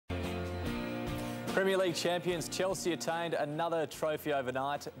Premier League champions Chelsea attained another trophy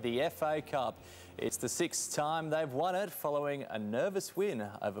overnight, the FA Cup. It's the sixth time they've won it following a nervous win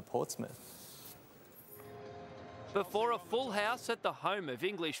over Portsmouth. Before a full house at the home of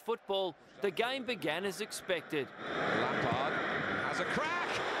English football, the game began as expected. Lampard has a crack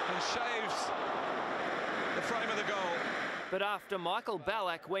and shaves the frame of the goal. But after Michael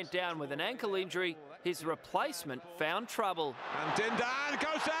Ballack went down with an ankle injury, his replacement found trouble. And Dindan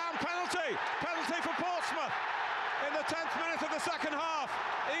goes down, penalty! Penalty for Portsmouth in the 10th minute of the second half.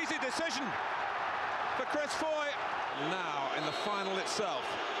 Easy decision for Chris Foy. Now in the final itself,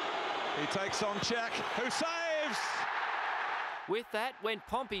 he takes on Cech, who saves! With that went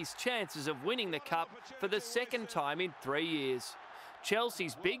Pompey's chances of winning the cup for the second time in 3 years.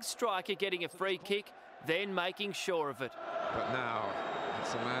 Chelsea's big striker getting a free kick, then making sure of it. But now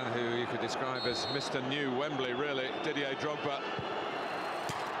it's a man who you could describe as Mr. New Wembley, really, Didier Drogba.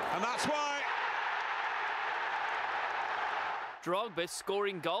 And that's why. Drogba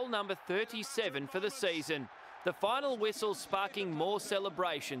scoring goal number 37 for the season. The final whistle sparking more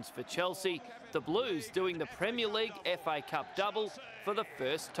celebrations for Chelsea. The Blues doing the Premier League FA Cup double for the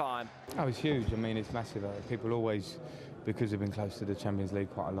first time. Oh, it's huge. I mean, it's massive. People always, because we've been close to the Champions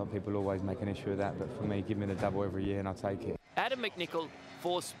League quite a lot, people always make an issue of that. But for me, give me the double every year and I'll take it. Adam McNichol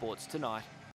for Sports Tonight.